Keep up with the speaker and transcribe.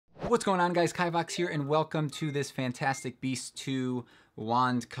What's going on, guys? Kivox here, and welcome to this Fantastic Beasts 2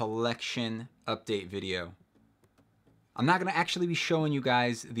 wand collection update video. I'm not going to actually be showing you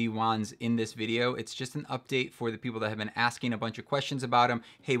guys the wands in this video. It's just an update for the people that have been asking a bunch of questions about them.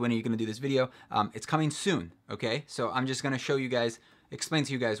 Hey, when are you going to do this video? It's coming soon, okay? So I'm just going to show you guys, explain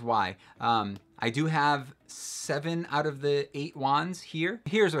to you guys why. I do have 7 out of the 8 wands here.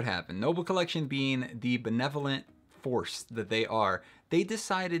 Here's what happened. Noble Collection, being the benevolent force that they are, they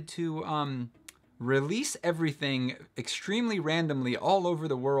decided to release everything extremely randomly all over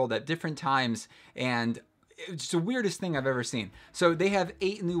the world at different times, and it's the weirdest thing I've ever seen. So they have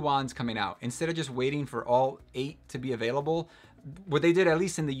 8 new wands coming out. Instead of just waiting for all 8 to be available, what they did, at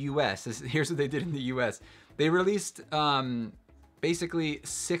least in the US, here's what they did in the US. They released basically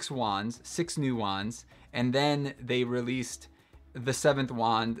 6 wands, 6 new wands, and then they released the 7th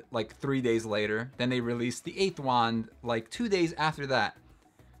wand like 3 days later. Then they released the 8th wand like 2 days after that.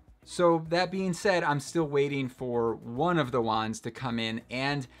 So that being said, I'm still waiting for one of the wands to come in,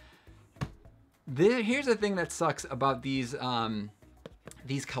 and here's the thing that sucks about these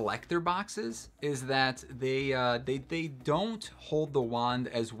collector boxes is that they don't hold the wand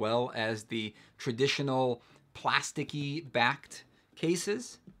as well as the traditional plasticky backed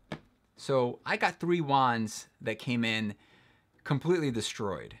cases. So I got 3 wands that came in completely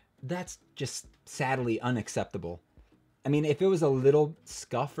destroyed. That's just sadly unacceptable. I mean, if it was a little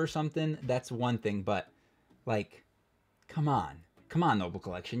scuff or something, that's one thing, but like, come on, Noble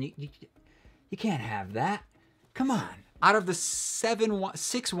Collection, you can't have that. Come on. Out of the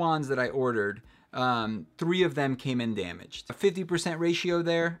 6 wands that I ordered, 3 of them came in damaged. A 50% ratio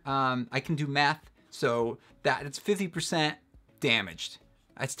there. I can do math, so it's 50% damaged.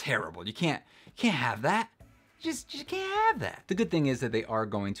 That's terrible. You can't have that. You can't have that. The good thing is that they are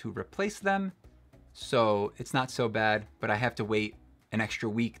going to replace them, so it's not so bad, but I have to wait an extra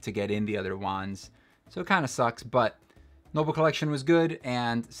week to get in the other wands. So it kind of sucks, but Noble Collection was good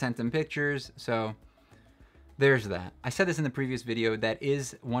and sent them pictures, so there's that. I said this in the previous video, that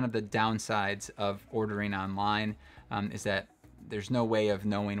is one of the downsides of ordering online, is that there's no way of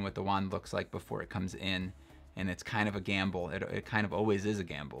knowing what the wand looks like before it comes in, and it's kind of a gamble. It kind of always is a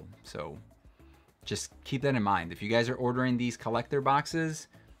gamble, so just keep that in mind. If you guys are ordering these collector boxes,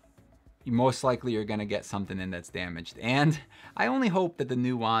 you most likely are gonna get something in that's damaged. And I only hope that the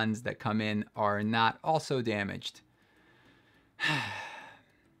new wands that come in are not also damaged.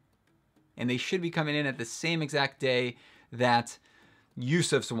 And they should be coming in at the same exact day that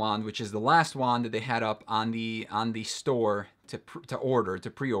Yusuf's wand, which is the last wand that they had up on the store to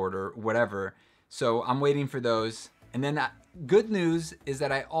pre-order, whatever. So I'm waiting for those. And then good news is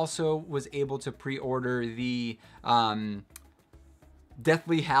that I also was able to pre-order the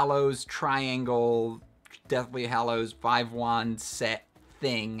Deathly Hallows Triangle, Deathly Hallows 5 wand set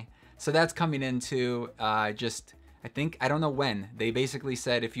thing. So that's coming into I don't know when. They basically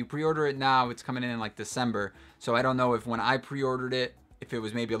said if you pre-order it now, it's coming in like December. So I don't know if when I pre-ordered it, if it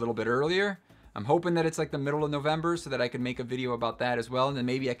was maybe a little bit earlier. I'm hoping that it's like the middle of November so that I can make a video about that as well, and then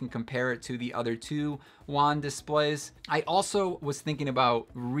maybe I can compare it to the other 2 wand displays. I also was thinking about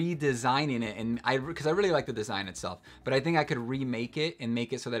redesigning it, and because I really like the design itself, but I think I could remake it and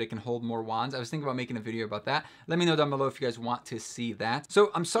make it so that it can hold more wands. I was thinking about making a video about that. Let me know down below if you guys want to see that. So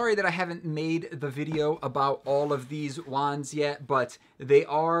I'm sorry that I haven't made the video about all of these wands yet, but the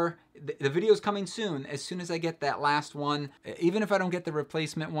video's coming soon. As soon as I get that last one, even if I don't get the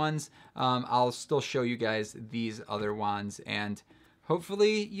replacement ones, I'll still show you guys these other wands, and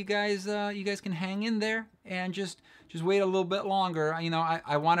hopefully you guys can hang in there and just wait a little bit longer. You know,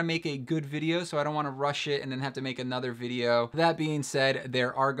 I want to make a good video, so I don't want to rush it and then have to make another video. That being said,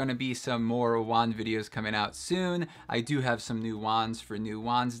 there are going to be some more wand videos coming out soon. I do have some new wands for New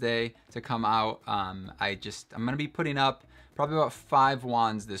Wands Day to come out. I'm going to be putting up probably about 5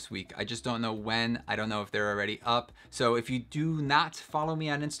 wands this week. I just don't know when. I don't know if they're already up. So if you do not follow me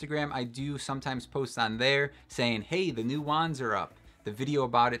on Instagram, I do sometimes post on there saying, hey, the new wands are up. The video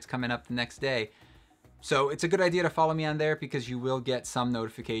about it's coming up the next day. So it's a good idea to follow me on there because you will get some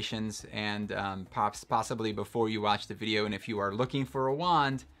notifications, and possibly before you watch the video. And if you are looking for a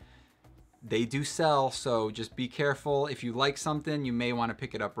wand, they do sell, so just be careful. If you like something, you may want to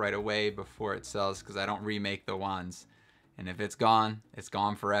pick it up right away before it sells, because I don't remake the wands. And if it's gone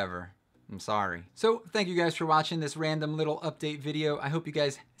forever. I'm sorry. So thank you guys for watching this random little update video. I hope you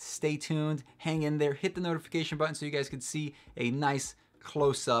guys stay tuned, hang in there, hit the notification button so you guys can see a nice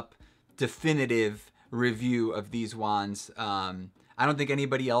close-up, definitive review of these wands. I don't think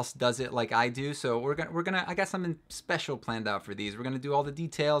anybody else does it like I do, so I got something special planned out for these. We're gonna do all the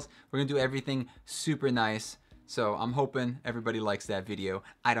details. We're gonna do everything super nice. So I'm hoping everybody likes that video.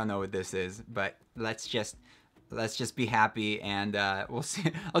 I don't know what this is, but let's just be happy, and I'll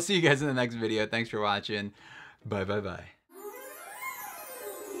see you guys in the next video. Thanks for watching. Bye.